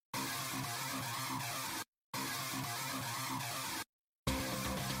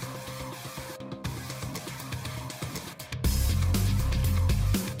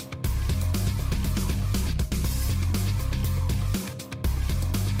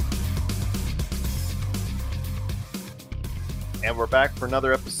And we're back for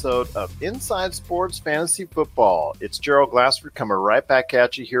another episode of Inside Sports Fantasy Football. It's Gerald Glassford coming right back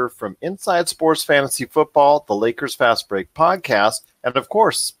at you here from Inside Sports Fantasy Football, the Lakers Fast Break podcast, and of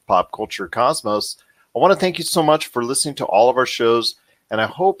course, Pop Culture Cosmos. I want to thank you so much for listening to all of our shows, and I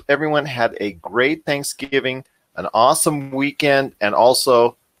hope everyone had a great Thanksgiving, an awesome weekend, and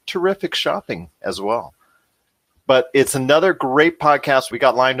also terrific shopping as well. But it's another great podcast we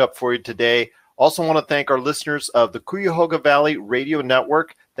got lined up for you today. Also want to thank our listeners of the Cuyahoga Valley Radio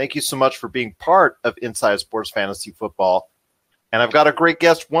Network. Thank you so much for being part of Inside Sports Fantasy Football. And I've got a great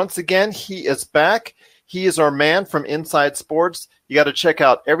guest once again. He is back. He is our man from Inside Sports. You got to check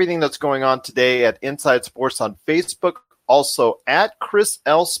out everything that's going on today at Inside Sports on Facebook. Also at Chris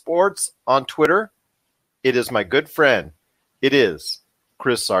L Sports on Twitter. It is my good friend. It is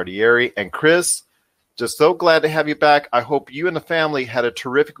Chris Sardieri. And Chris, just so glad to have you back. I hope you and the family had a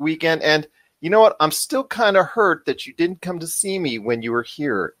terrific weekend. And you know what? I'm still kind of hurt that you didn't come to see me when you were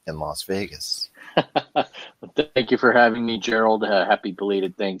here in Las Vegas. Thank you for having me, Gerald. Happy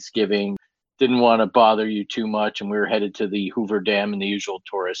belated Thanksgiving. Didn't want to bother you too much, and we were headed to the Hoover Dam and the usual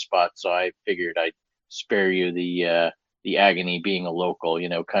tourist spot, so I figured I'd spare you the agony being a local. You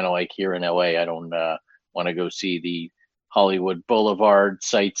know, kind of like here in LA. I don't want to go see the Hollywood Boulevard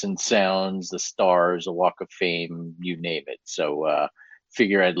sights and sounds, the stars, the Walk of Fame, you name it. So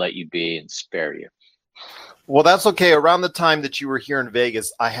figure I'd let you be and spare you. Well, that's okay. Around the time that you were here in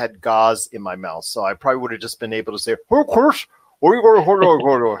Vegas, I had gauze in my mouth, so I probably would have just been able to say, "Of course." So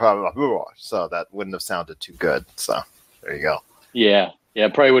that wouldn't have sounded too good. So there you go. Yeah,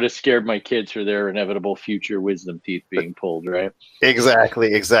 probably would have scared my kids for their inevitable future wisdom teeth being pulled, right?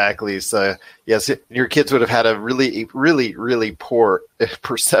 Exactly. So yes, your kids would have had a really, really, really poor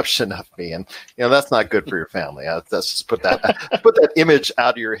perception of me, and you know that's not good for your family. Let's just put that image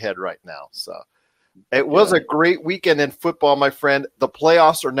out of your head right now. So it was a great weekend in football, my friend. The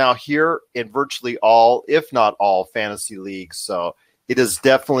playoffs are now here in virtually all, if not all, fantasy leagues. So it is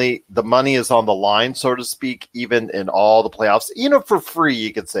definitely, the money is on the line, so to speak, even in all the playoffs. You know, for free,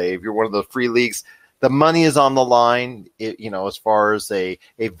 you could say, if you're one of the free leagues, the money is on the line, as far as a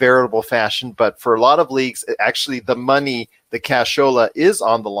veritable fashion. But for a lot of leagues, actually the money, the cashola is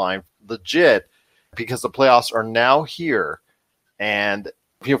on the line, legit, because the playoffs are now here. And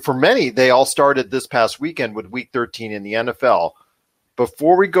for many, they all started this past weekend with Week 13 in the NFL.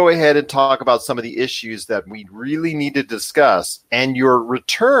 Before we go ahead and talk about some of the issues that we really need to discuss and your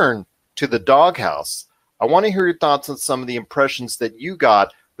return to the doghouse, I want to hear your thoughts on some of the impressions that you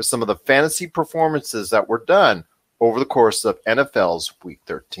got with some of the fantasy performances that were done over the course of NFL's Week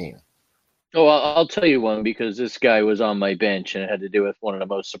 13. Oh, I'll tell you one, because this guy was on my bench and it had to do with one of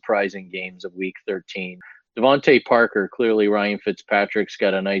the most surprising games of Week 13. Devontae Parker, clearly Ryan Fitzpatrick's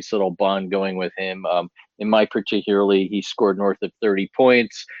got a nice little bond going with him. In my particularly, he scored north of 30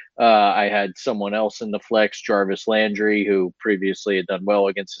 points. I had someone else in the flex, Jarvis Landry, who previously had done well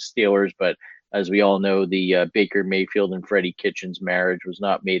against the Steelers. But as we all know, the Baker Mayfield and Freddie Kitchens marriage was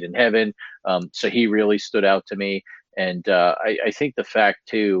not made in heaven. So he really stood out to me. And I think the fact,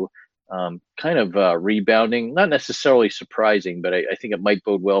 too, rebounding, not necessarily surprising, but I think it might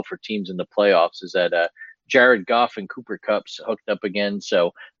bode well for teams in the playoffs, is that Jared Goff and Cooper Kupp's hooked up again.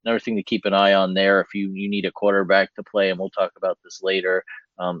 So another thing to keep an eye on there if you need a quarterback to play, and we'll talk about this later.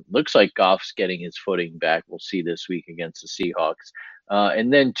 Looks like Goff's getting his footing back. We'll see this week against the Seahawks.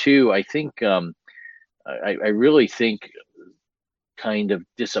 And then, too, I think I really think kind of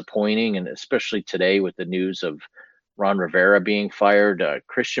disappointing, and especially today with the news of Ron Rivera being fired,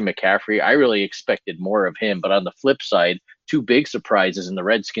 Christian McCaffrey, I really expected more of him. But on the flip side, two big surprises in the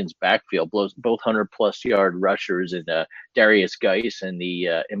Redskins backfield, both 100-plus yard rushers in Darius Geis and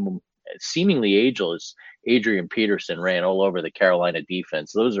the seemingly ageless Adrian Peterson ran all over the Carolina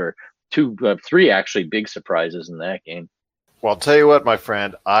defense. Those are three actually big surprises in that game. Well, I'll tell you what, my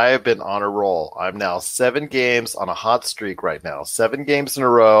friend, I've been on a roll. I'm now 7 games on a hot streak right now, 7 games in a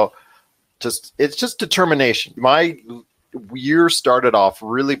row. It's just determination. My year started off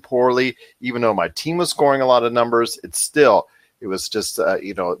really poorly, even though my team was scoring a lot of numbers. It was just,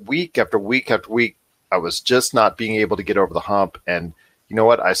 week after week after week, I was just not being able to get over the hump. And you know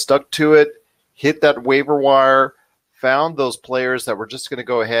what? I stuck to it, hit that waiver wire, found those players that were just going to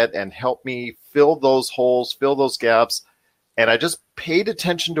go ahead and help me fill those holes, fill those gaps. And I just paid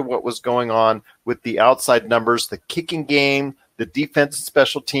attention to what was going on with the outside numbers, the kicking game, the defense and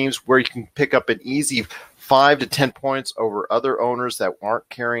special teams, where you can pick up an easy 5 to 10 points over other owners that aren't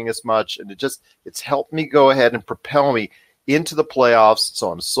carrying as much. And it's helped me go ahead and propel me into the playoffs. So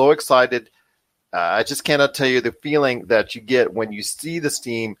I'm so excited. I just cannot tell you the feeling that you get when you see this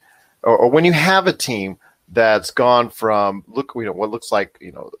team or when you have a team that's gone from what looks like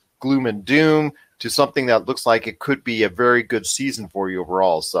gloom and doom to something that looks like it could be a very good season for you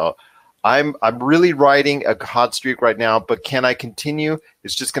overall. So I'm really riding a hot streak right now, but can I continue?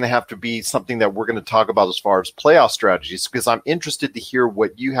 It's just going to have to be something that we're going to talk about as far as playoff strategies, because I'm interested to hear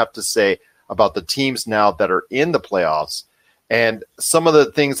what you have to say about the teams now that are in the playoffs and some of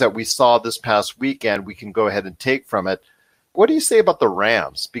the things that we saw this past weekend. We can go ahead and take from it. What do you say about the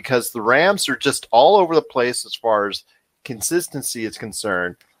Rams? Because the Rams are just all over the place as far as consistency is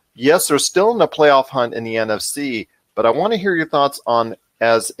concerned. Yes, they're still in the playoff hunt in the NFC, but I want to hear your thoughts on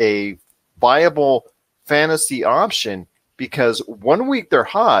as a viable fantasy option, because one week they're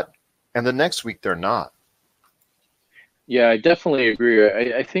hot and the next week they're not. Yeah, I definitely agree.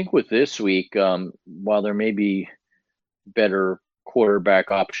 I think with this week, while there may be better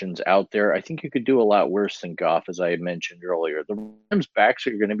quarterback options out there, I think you could do a lot worse than Goff, as I had mentioned earlier. The Rams' backs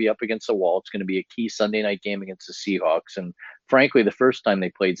are going to be up against the wall. It's going to be a key Sunday night game against the Seahawks. And frankly, the first time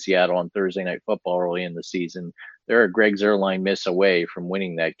they played Seattle on Thursday Night Football early in the season, they're a Greg Zuerlein miss away from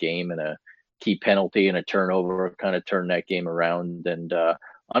winning that game, and a key penalty and a turnover kind of turned that game around. And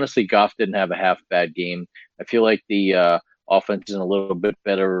honestly, Goff didn't have a half bad game. I feel like the offense is in a little bit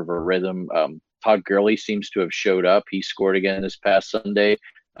better of a rhythm. Todd Gurley seems to have showed up. He scored again this past Sunday.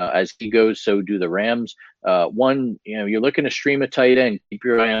 As he goes, so do the Rams. You're looking to stream a tight end. Keep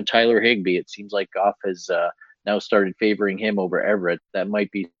your eye on Tyler Higbee. It seems like Goff has now started favoring him over Everett. That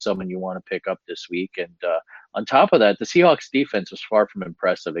might be someone you want to pick up this week. And on top of that, the Seahawks defense was far from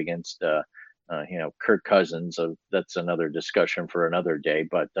impressive against Kirk Cousins. That's another discussion for another day.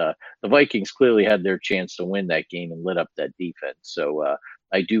 But the Vikings clearly had their chance to win that game and lit up that defense. So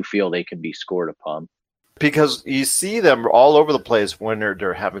I do feel they can be scored upon. Because you see them all over the place when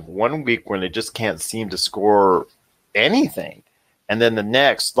they're having 1 week when they just can't seem to score anything. And then the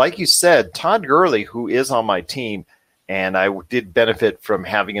next, like you said, Todd Gurley, who is on my team, and I did benefit from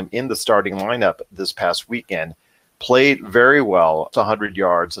having him in the starting lineup this past weekend, played very well. It's 100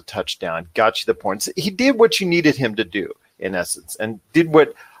 yards, a touchdown, got you the points. He did what you needed him to do, in essence, and did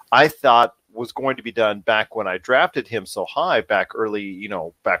what I thought was going to be done back when I drafted him so high back early,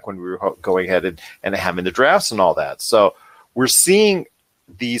 back when we were going ahead and having the drafts and all that. So we're seeing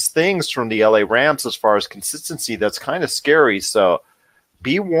these things from the LA Rams as far as consistency. That's kind of scary. So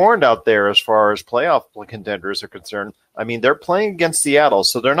be warned out there as far as playoff contenders are concerned. I mean, they're playing against Seattle,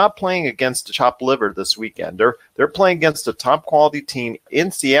 so they're not playing against chopped liver this weekend. They're playing against a top quality team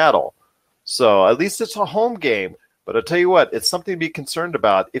in Seattle. So at least it's a home game. But I'll tell you what, it's something to be concerned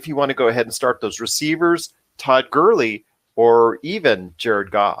about if you want to go ahead and start those receivers, Todd Gurley, or even Jared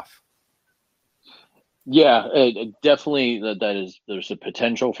Goff. Yeah, definitely. There's a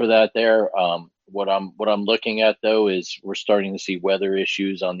potential for that there. What I'm looking at though is we're starting to see weather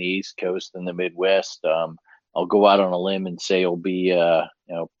issues on the East Coast and the Midwest. I'll go out on a limb and say it'll be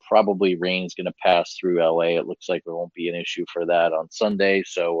probably rain's going to pass through LA. It looks like there won't be an issue for that on Sunday.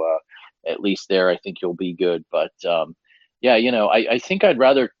 So at least there, I think you'll be good. But I think I'd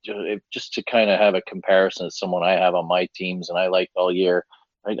rather just to kind of have a comparison to someone I have on my teams and I liked all year.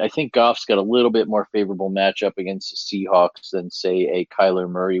 I think Goff's got a little bit more favorable matchup against the Seahawks than, say, a Kyler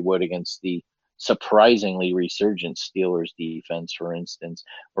Murray would against the surprisingly resurgent Steelers defense, for instance,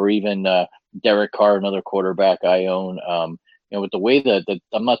 or even Derek Carr, another quarterback I own. With the way that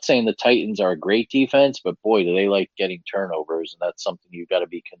I'm not saying the Titans are a great defense, but boy, do they like getting turnovers, and that's something you've got to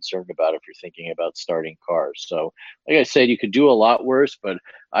be concerned about if you're thinking about starting Carr. So, like I said, you could do a lot worse, but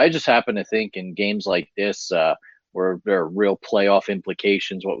I just happen to think in games like this, where there are real playoff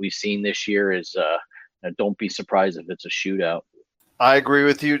implications, what we've seen this year is don't be surprised if it's a shootout. I agree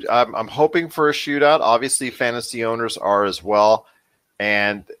with you. I'm hoping for a shootout. Obviously, fantasy owners are as well.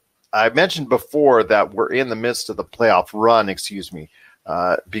 And I mentioned before that we're in the midst of the playoff run,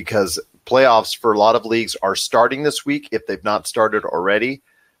 because playoffs for a lot of leagues are starting this week if they've not started already.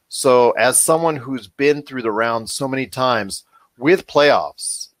 So as someone who's been through the round so many times with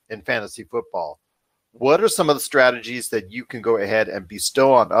playoffs in fantasy football, what are some of the strategies that you can go ahead and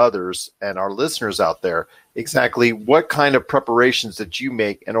bestow on others and our listeners out there? Exactly what kind of preparations that you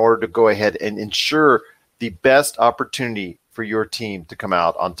make in order to go ahead and ensure the best opportunity for your team to come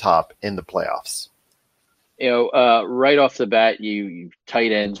out on top in the playoffs? Right off the bat, you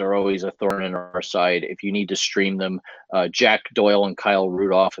tight ends are always a thorn in our side. If you need to stream them, Jack Doyle and Kyle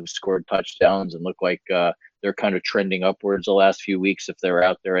Rudolph have scored touchdowns and look like they're kind of trending upwards the last few weeks. If they're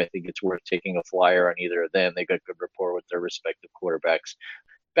out there, I think it's worth taking a flyer on either of them. They got good rapport with their respective quarterbacks.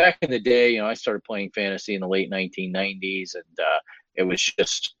 Back in the day, I started playing fantasy in the late 1990s, and it was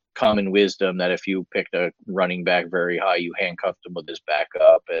just common wisdom that if you picked a running back very high, you handcuffed him with his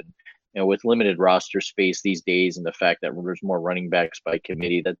backup. And with limited roster space these days and the fact that there's more running backs by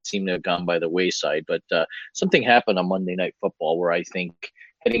committee, that seemed to have gone by the wayside. But something happened on Monday Night Football where I think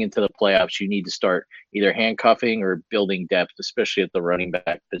heading into the playoffs, you need to start either handcuffing or building depth, especially at the running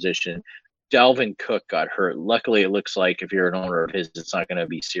back position. Dalvin Cook got hurt. Luckily, it looks like if you're an owner of his, it's not going to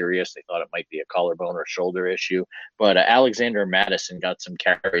be serious. They thought it might be a collarbone or shoulder issue. But Alexander Madison got some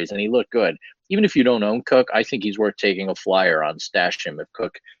carries, and he looked good. Even if you don't own Cook, I think he's worth taking a flyer on. Stash him if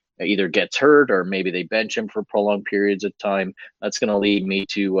Cook either gets hurt or maybe they bench him for prolonged periods of time. That's going to lead me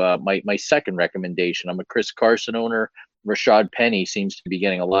to my second recommendation. I'm a Chris Carson owner. Rashad Penny seems to be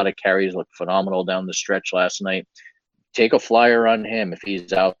getting a lot of carries, looked phenomenal down the stretch last night. Take a flyer on him if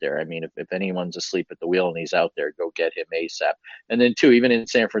he's out there. I mean, if anyone's asleep at the wheel and he's out there, go get him ASAP. And then, too, even in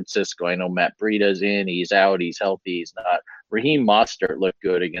San Francisco, I know Matt Breida's in, he's out, he's healthy, he's not. Raheem Mostert looked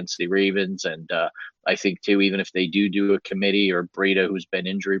good against the Ravens. And I think, too, even if they do a committee or Breida, who's been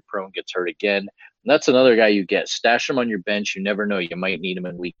injury prone, gets hurt again, that's another guy you get. Stash him on your bench. You never know. You might need him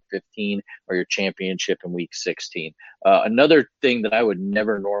in week 15 or your championship in week 16. Another thing that I would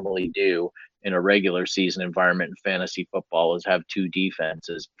never normally do in a regular season environment in fantasy football is have two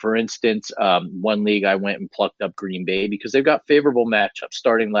defenses. For instance, one league I went and plucked up Green Bay because they've got favorable matchups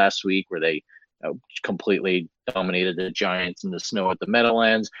starting last week where they completely dominated the Giants in the snow at the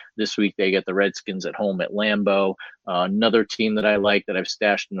Meadowlands. This week they get the Redskins at home at Lambeau. Another team that I like that I've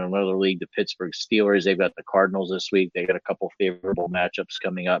stashed in another league, the Pittsburgh Steelers. They've got the Cardinals this week. They got a couple favorable matchups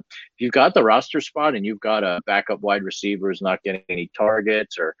coming up. If you've got the roster spot and you've got a backup wide receiver who's not getting any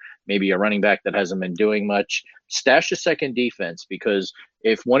targets, or maybe a running back that hasn't been doing much, stash a second defense, because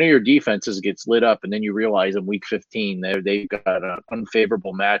if one of your defenses gets lit up and then you realize in week 15 they've got an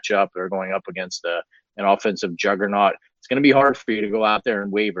unfavorable matchup, they're going up against an offensive juggernaut, it's going to be hard for you to go out there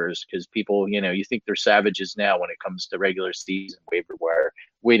in waivers because people, you think they're savages now when it comes to regular season waiver wire.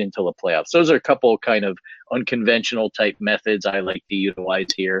 Wait until the playoffs. Those are a couple kind of unconventional type methods I like to utilize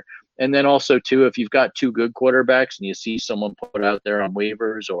here. And then also, too, if you've got two good quarterbacks and you see someone put out there on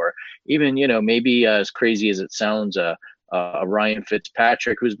waivers, or even, maybe as crazy as it sounds, a Ryan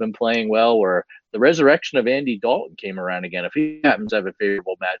Fitzpatrick who's been playing well, or the resurrection of Andy Dalton came around again. If he happens to have a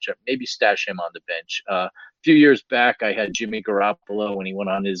favorable matchup, maybe stash him on the bench. A few years back, I had Jimmy Garoppolo when he went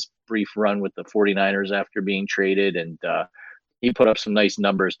on his brief run with the 49ers after being traded, and he put up some nice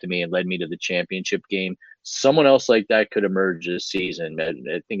numbers to me and led me to the championship game. Someone else like that could emerge this season.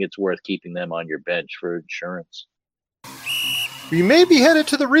 I think it's worth keeping them on your bench for insurance. We may be headed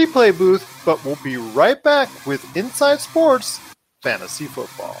to the replay booth, but we'll be right back with Inside Sports Fantasy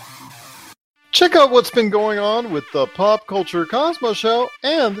Football. Check out what's been going on with the Pop Culture Cosmos Show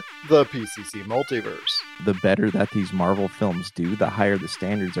and the PCC Multiverse. The better that these Marvel films do, the higher the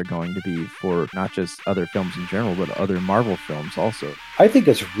standards are going to be for not just other films in general, but other Marvel films also. I think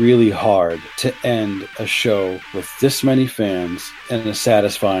it's really hard to end a show with this many fans in a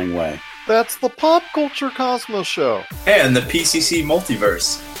satisfying way. That's the Pop Culture Cosmos Show. And the PCC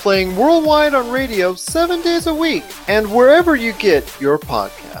Multiverse. Playing worldwide on radio 7 days a week and wherever you get your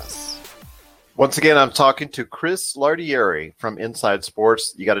podcasts. Once again, I'm talking to Chris Lardieri from Inside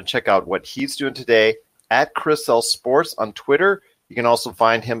Sports. You got to check out what he's doing today at Chris L Sports on Twitter. You can also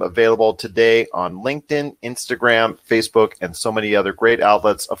find him available today on LinkedIn, Instagram, Facebook, and so many other great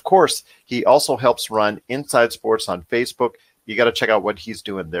outlets. Of course, he also helps run Inside Sports on Facebook. You got to check out what he's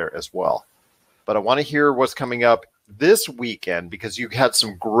doing there as well. But I want to hear what's coming up this weekend because you had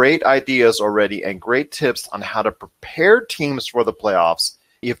some great ideas already and great tips on how to prepare teams for the playoffs,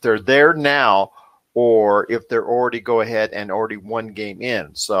 if they're there now or if they're already go ahead and already one game in.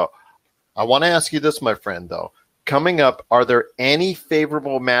 So I want to ask you this, my friend, though. Coming up, are there any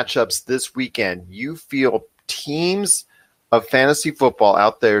favorable matchups this weekend you feel teams of fantasy football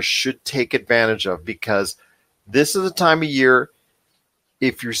out there should take advantage of? Because this is the time of year,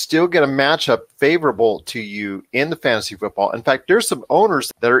 if you still get a matchup favorable to you in the fantasy football. In fact, there's some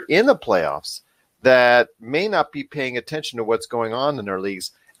owners that are in the playoffs that may not be paying attention to what's going on in their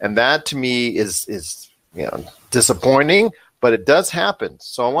leagues. And that to me is disappointing, but it does happen.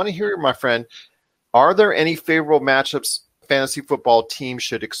 So I want to hear, my friend, are there any favorable matchups fantasy football teams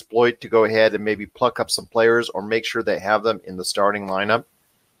should exploit to go ahead and maybe pluck up some players or make sure they have them in the starting lineup?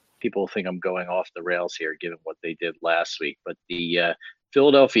 People think I'm going off the rails here given what they did last week, but the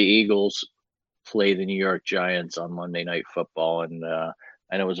Philadelphia Eagles play the New York Giants on Monday Night Football, and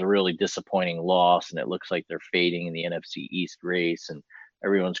I know it was a really disappointing loss, and it looks like they're fading in the NFC East race, and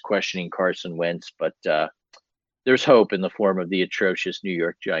everyone's questioning Carson Wentz, but there's hope in the form of the atrocious New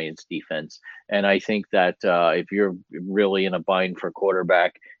York Giants defense. And I think that if you're really in a bind for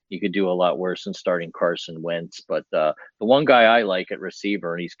quarterback, you could do a lot worse than starting Carson Wentz. But the one guy I like at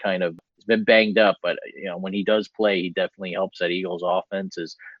receiver, and he's been banged up, but when he does play, he definitely helps that Eagles offense,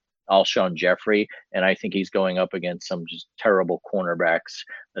 is Alshon Jeffrey. And I think he's going up against some just terrible cornerbacks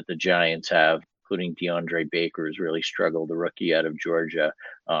that the Giants have, including DeAndre Baker, who's really struggled, the rookie out of Georgia.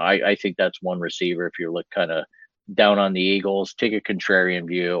 I think that's one receiver. If you're kind of down on the Eagles, take a contrarian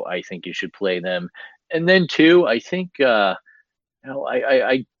view, I think you should play them. And then two, I think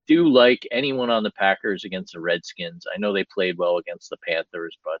I do like anyone on the Packers against the Redskins. I know they played well against the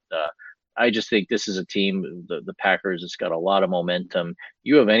Panthers, but I just think this is a team, the Packers, it's got a lot of momentum.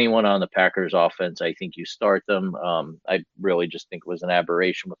 You have anyone on the Packers offense, I think you start them. I really just think it was an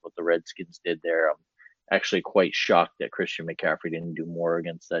aberration with what the Redskins did there. I'm actually quite shocked that Christian McCaffrey didn't do more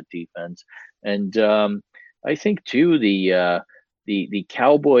against that defense. And I think too, the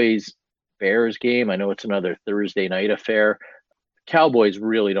Cowboys Bears game, I know it's another Thursday night affair. Cowboys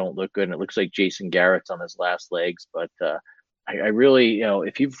really don't look good, and it looks like Jason Garrett's on his last legs. But I really,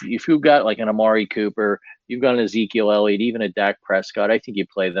 if you've got like an Amari Cooper, you've got an Ezekiel Elliott, even a Dak Prescott, I think you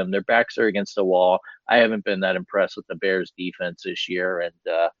play them. Their backs are against the wall. I haven't been that impressed with the Bears defense this year, and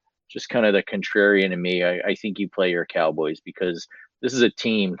just kind of the contrarian in me, I think you play your Cowboys, because this is a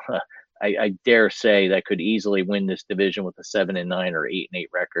team I dare say that could easily win this division with a 7-9 or 8-8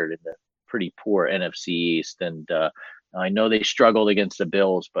 record in the pretty poor NFC East. And I know they struggled against the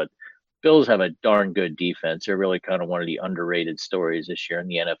Bills, but Bills have a darn good defense. They're really kind of one of the underrated stories this year in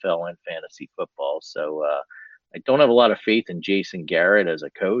the NFL and fantasy football. So I don't have a lot of faith in Jason Garrett as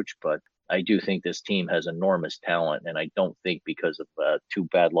a coach, but I do think this team has enormous talent. And I don't think because of two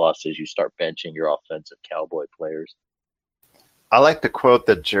bad losses, you start benching your offensive Cowboy players. I like the quote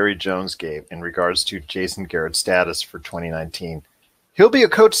that Jerry Jones gave in regards to Jason Garrett's status for 2019. He'll be a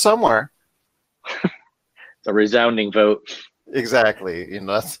coach somewhere. It's a resounding vote. Exactly.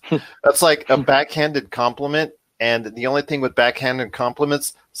 That's like a backhanded compliment. And the only thing with backhanded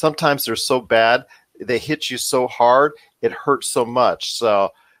compliments, sometimes they're so bad, they hit you so hard, it hurts so much. So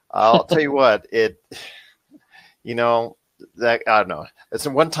I'll tell you what, that I don't know. It's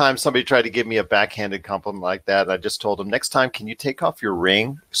one time somebody tried to give me a backhanded compliment like that. I just told them, next time, can you take off your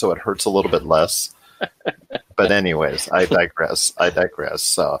ring so it hurts a little bit less? But anyways, I digress.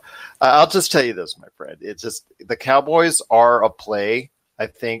 So I'll just tell you this, my friend. It's just the Cowboys are a play, I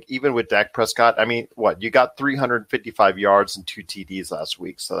think, even with Dak Prescott. I mean, you got 355 yards and 2 TDs last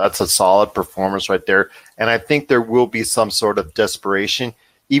week. So that's a solid performance right there. And I think there will be some sort of desperation,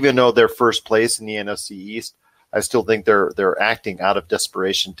 even though they're first place in the NFC East. I still think they're acting out of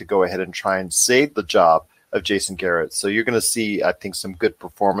desperation to go ahead and try and save the job of Jason Garrett. So you're going to see, I think, some good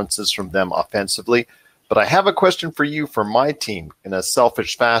performances from them offensively. But I have a question for you for my team in a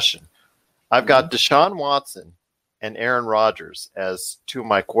selfish fashion. I've got Deshaun Watson and Aaron Rodgers as two of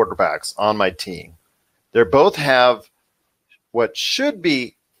my quarterbacks on my team. They both have what should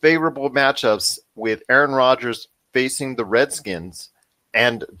be favorable matchups, with Aaron Rodgers facing the Redskins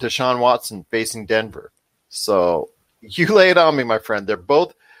and Deshaun Watson facing Denver. So you lay it on me, my friend. They're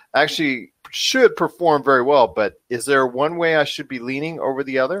both actually should perform very well, but is there one way I should be leaning over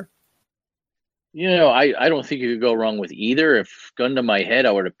the other? I don't think you could go wrong with either. If gun to my head,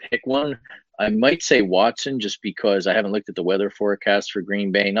 I were to pick one, I might say Watson, just because I haven't looked at the weather forecast for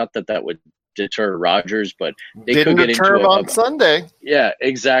Green Bay. Not that would deter Rodgers, but they didn't could get deter into him on Sunday. Yeah,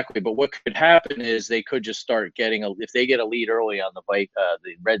 exactly. But what could happen is they could just start getting if they get a lead early on the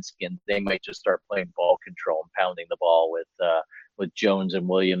Redskins, they might just start playing ball control and pounding the ball with Jones and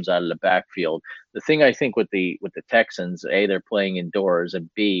Williams out of the backfield. The thing I think with the Texans, A, they're playing indoors, and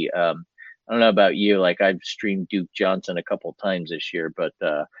B, I don't know about you, like I've streamed Duke Johnson a couple times this year, but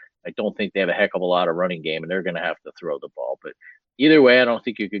I don't think they have a heck of a lot of running game, and they're going to have to throw the ball. But either way, I don't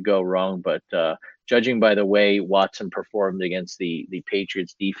think you could go wrong. But judging by the way Watson performed against the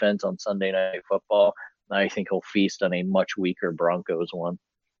Patriots defense on Sunday Night Football, I think he'll feast on a much weaker Broncos one.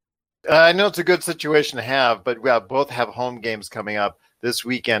 I know it's a good situation to have, but we both have home games coming up this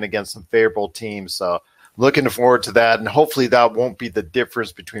weekend against some favorable teams. So looking forward to that, and hopefully that won't be the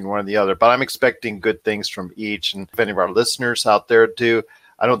difference between one and the other. But I'm expecting good things from each, and if any of our listeners out there do,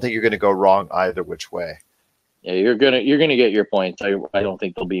 I don't think you're going to go wrong either which way. Yeah, you're gonna get your points. I don't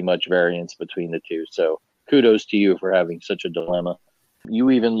think there'll be much variance between the two. So kudos to you for having such a dilemma. You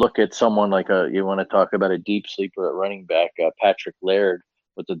even look at someone like you want to talk about a deep sleeper at running back, Patrick Laird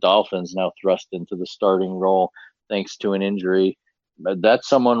with the Dolphins, now thrust into the starting role thanks to an injury. But that's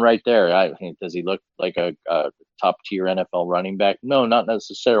someone right there. I think, does he look like a top tier NFL running back? No, not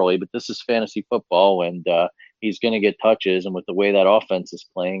necessarily. But this is fantasy football, and he's going to get touches. And with the way that offense is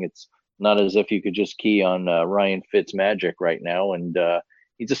playing, it's not as if you could just key on Ryan Fitzmagic right now, and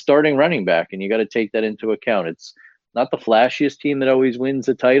he's a starting running back, and you got to take that into account. It's not the flashiest team that always wins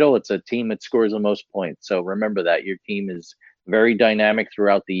the title. It's a team that scores the most points. So remember that your team is very dynamic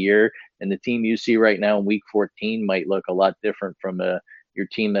throughout the year, and the team you see right now in Week 14 might look a lot different from your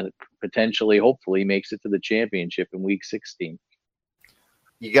team that potentially, hopefully, makes it to the championship in Week 16.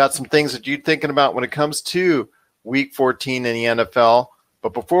 You got some things that you're thinking about when it comes to Week 14 in the NFL.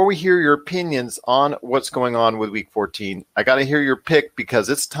 But before we hear your opinions on what's going on with Week 14, I got to hear your pick because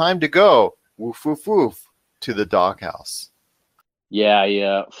it's time to go, woof, woof, woof, to the doghouse. Yeah,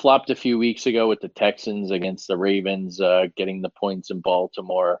 I flopped a few weeks ago with the Texans against the Ravens, getting the points in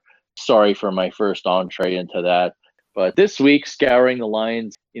Baltimore. Sorry for my first entree into that. But this week, scouring the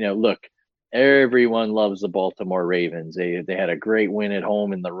lines, look, everyone loves the Baltimore Ravens. They had a great win at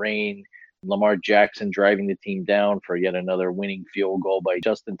home in the rain. Lamar Jackson driving the team down for yet another winning field goal by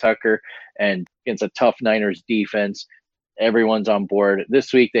Justin Tucker, and against a tough Niners defense. Everyone's on board.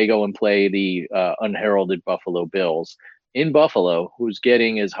 This week they go and play the unheralded Buffalo Bills in Buffalo, who's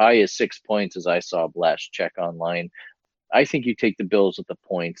getting as high as 6 points as I saw last check online. I think you take the Bills with the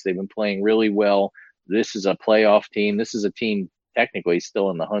points. They've been playing really well. This is a playoff team. This is a team technically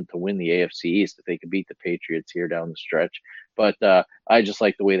still in the hunt to win the AFC East if they could beat the Patriots here down the stretch. But I just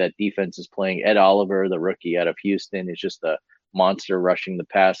like the way that defense is playing. Ed Oliver, the rookie out of Houston, is just a monster rushing the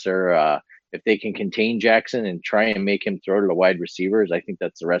passer. If they can contain Jackson and try and make him throw to the wide receivers, I think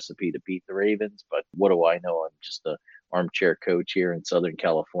that's the recipe to beat the Ravens. But what do I know? I'm just an armchair coach here in Southern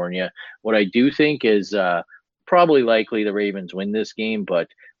California. What I do think is probably likely the Ravens win this game, but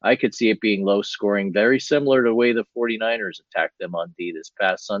I could see it being low scoring, very similar to the way the 49ers attacked them on D this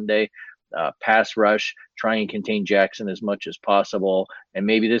past Sunday. Pass rush, try and contain Jackson as much as possible. And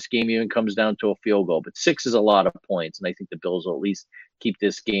maybe this game even comes down to a field goal. But 6 is a lot of points, and I think the Bills will at least keep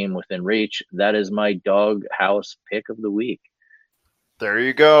this game within reach. That is my dog house pick of the week. There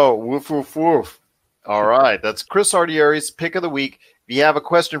you go. Woof, woof, woof. All right. That's Chris Ardieri's pick of the week. If you have a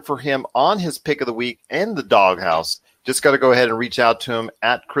question for him on his pick of the week and the doghouse, just got to go ahead and reach out to him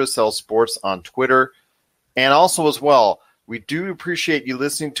at Chris L Sports on Twitter. And also as well, we do appreciate you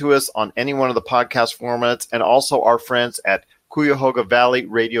listening to us on any one of the podcast formats and also our friends at Cuyahoga Valley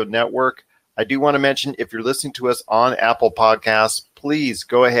Radio Network. I do want to mention, if you're listening to us on Apple Podcasts, please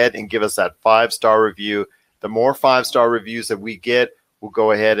go ahead and give us that 5-star review. The more 5-star reviews that we get, we'll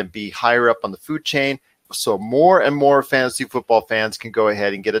go ahead and be higher up on the food chain. So more and more fantasy football fans can go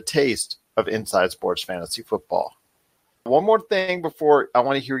ahead and get a taste of Inside Sports Fantasy Football. One more thing before I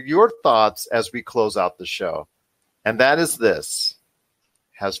want to hear your thoughts as we close out the show. And that is this.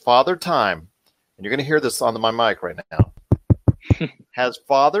 Has Father Time, and you're going to hear this on my mic right now, has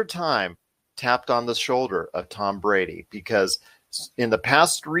Father Time tapped on the shoulder of Tom Brady? Because in the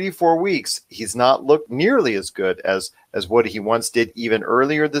past 3-4 weeks, he's not looked nearly as good as what he once did even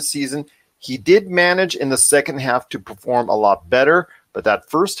earlier this season. He did manage in the second half to perform a lot better, but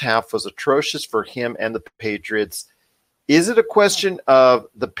that first half was atrocious for him and the Patriots. Is it a question of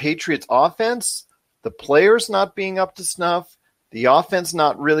the Patriots offense, the players not being up to snuff, the offense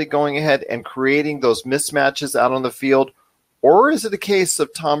not really going ahead and creating those mismatches out on the field? Or is it a case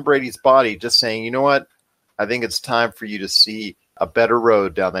of Tom Brady's body just saying, you know what, I think it's time for you to see a better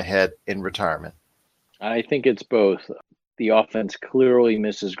road down the head in retirement? I think it's both. The offense clearly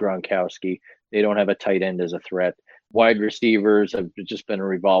misses Gronkowski. They don't have a tight end as a threat. Wide receivers have just been a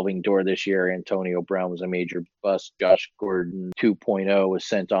revolving door this year. Antonio Brown was a major bust. Josh Gordon 2.0 was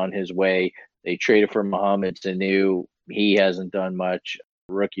sent on his way. They traded for Mohamed Sanu. He hasn't done much.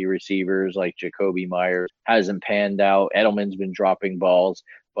 Rookie receivers like Jacoby Myers hasn't panned out. Edelman's been dropping balls.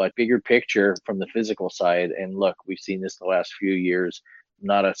 But bigger picture from the physical side, and look, we've seen this the last few years,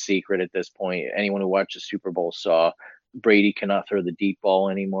 not a secret at this point. Anyone who watched the Super Bowl saw Brady cannot throw the deep ball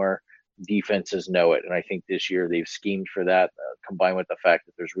anymore. Defenses know it, and I think this year they've schemed for that, combined with the fact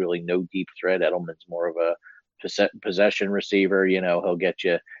that there's really no deep threat. Edelman's more of a possession receiver. He'll get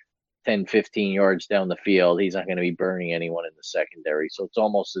you 10, 15 yards down the field. He's not going to be burning anyone in the secondary. So it's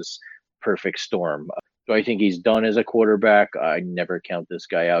almost this perfect storm. Do I think he's done as a quarterback? I never count this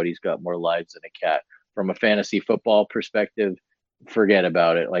guy out. He's got more lives than a cat. From a fantasy football perspective, forget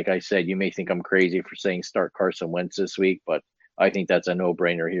about it. Like I said, you may think I'm crazy for saying start Carson Wentz this week, but I think that's a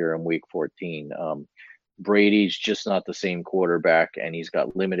no-brainer here in Week 14. Brady's just not the same quarterback, and he's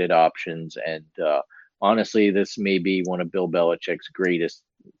got limited options. And honestly, this may be one of Bill Belichick's greatest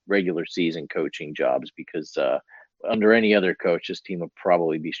regular season coaching jobs, because under any other coach, this team would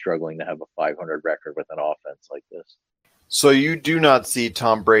probably be struggling to have a 500 record with an offense like this. So you do not see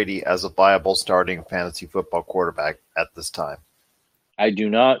Tom Brady as a viable starting fantasy football quarterback at this time? I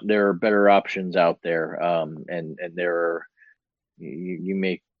do not. There are better options out there, and there are you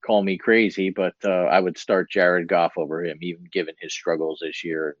may call me crazy, but I would start Jared Goff over him, even given his struggles this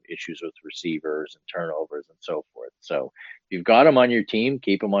year, issues with receivers and turnovers and so forth. So if you've got him on your team,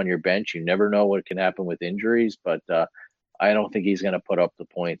 keep him on your bench. You never know what can happen with injuries, but I don't think he's going to put up the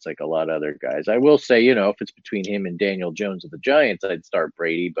points like a lot of other guys. I will say, if it's between him and Daniel Jones of the Giants, I'd start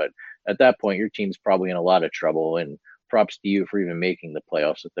Brady. But at that point, your team's probably in a lot of trouble. And props to you for even making the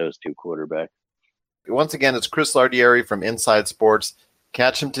playoffs with those two quarterbacks. Once again, it's Chris Lardieri from Inside Sports.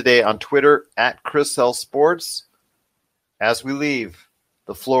 Catch him today on Twitter at Chris L Sports. As we leave,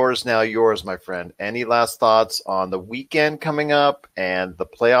 the floor is now yours, my friend. Any last thoughts on the weekend coming up and the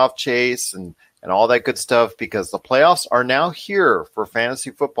playoff chase and all that good stuff? Because the playoffs are now here for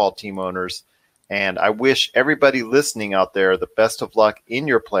fantasy football team owners. And I wish everybody listening out there the best of luck in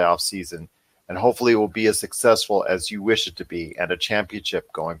your playoff season. And hopefully it will be as successful as you wish it to be and a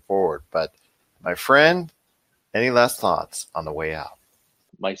championship going forward. But my friend, any last thoughts on the way out?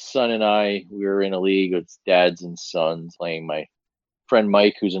 My son and I, we were in a league with dads and sons, playing my friend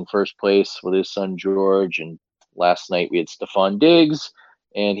Mike, who's in first place, with his son George. And last night we had Stephon Diggs,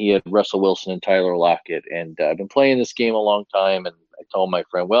 and he had Russell Wilson and Tyler Lockett. And I've been playing this game a long time, and I told my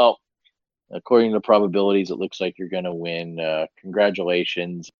friend, well, according to the probabilities, it looks like you're going to win.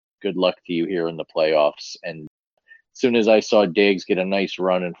 Congratulations. Good luck to you here in the playoffs. And as soon as I saw Diggs get a nice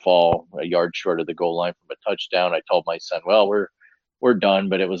run and fall a yard short of the goal line from a touchdown, I told my son, well, we're done,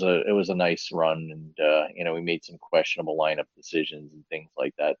 but it was a nice run. And, we made some questionable lineup decisions and things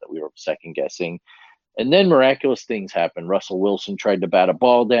like that we were second guessing. And then miraculous things happened. Russell Wilson tried to bat a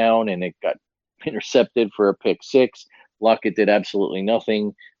ball down and it got intercepted for a pick six. Lockett did absolutely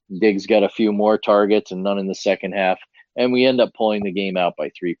nothing. Diggs got a few more targets and none in the second half. And we end up pulling the game out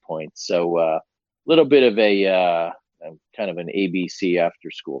by 3 points. So a little bit of a kind of an ABC after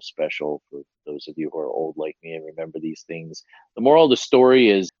school special for those of you who are old like me and remember these things. The moral of the story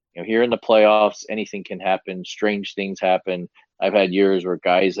is, here in the playoffs, anything can happen. Strange things happen. I've had years where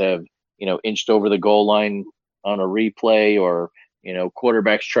guys have, inched over the goal line on a replay, or,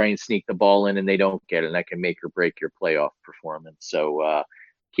 quarterbacks try and sneak the ball in and they don't get it. And that can make or break your playoff performance. So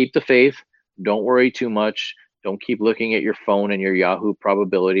keep the faith. Don't worry too much. Don't keep looking at your phone and your Yahoo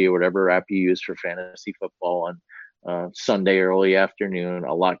probability or whatever app you use for fantasy football on Sunday early afternoon.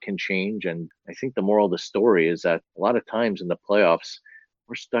 A lot can change. And I think the moral of the story is that a lot of times in the playoffs,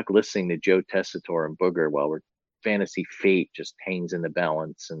 we're stuck listening to Joe Tessitore and Booger while our fantasy fate just hangs in the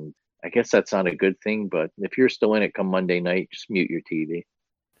balance. And I guess that's not a good thing, but if you're still in it come Monday night, just mute your TV.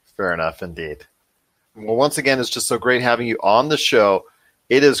 Fair enough, indeed. Well, once again, it's just so great having you on the show.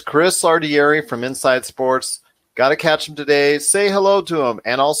 It is Chris Lardieri from Inside Sports. Got to catch him today. Say hello to him,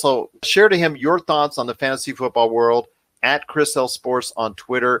 and also share to him your thoughts on the fantasy football world at Chris L Sports on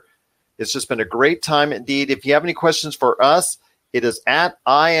Twitter. It's just been a great time indeed. If you have any questions for us, it is at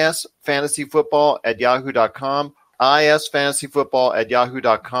isfantasyfootball@yahoo.com.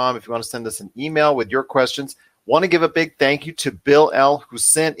 isfantasyfootball@yahoo.com. If you want to send us an email with your questions. Want to give a big thank you to Bill L., who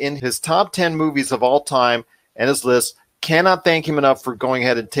sent in his top 10 movies of all time and his list. Cannot thank him enough for going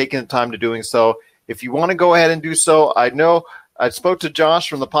ahead and taking the time to doing so. If you want to go ahead and do so, I know I spoke to Josh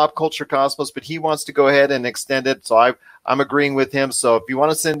from the Pop Culture Cosmos, but he wants to go ahead and extend it, so I'm agreeing with him. So if you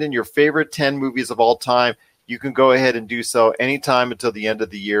want to send in your favorite 10 movies of all time, you can go ahead and do so anytime until the end of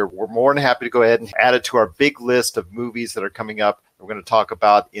the year. We're more than happy to go ahead and add it to our big list of movies that are coming up. We're going to talk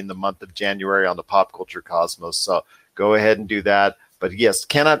about in the month of January on the Pop Culture Cosmos. So go ahead and do that. But yes,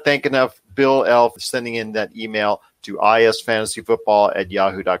 cannot thank enough Bill L. for sending in that email to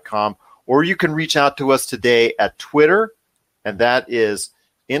isfantasyfootball@yahoo.com. Or you can reach out to us today at Twitter, and that is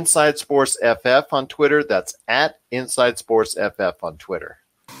Inside Sports FF on Twitter. That's at Inside Sports FF on Twitter.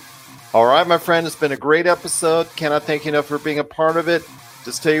 All right, my friend, it's been a great episode. Cannot thank you enough for being a part of it.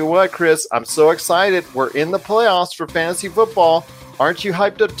 Just tell you what, Chris, I'm so excited. We're in the playoffs for fantasy football. Aren't you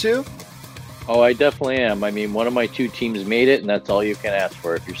hyped up too? Oh, I definitely am. I mean, one of my two teams made it, and that's all you can ask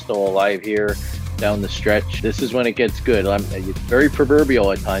for. If you're still alive here down the stretch, this is when it gets good. It's very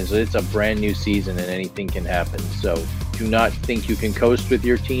proverbial at times, but it's a brand new season and anything can happen. So do not think you can coast with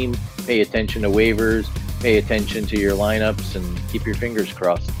your team. Pay attention to waivers, pay attention to your lineups, and keep your fingers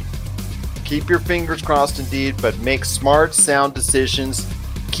crossed. Keep your fingers crossed indeed, but make smart, sound decisions.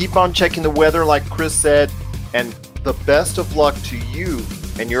 Keep on checking the weather like Chris said, and the best of luck to you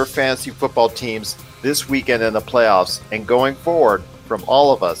and your fantasy football teams this weekend in the playoffs and going forward from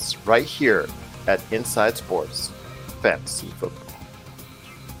all of us right here at Inside Sports Fantasy Football.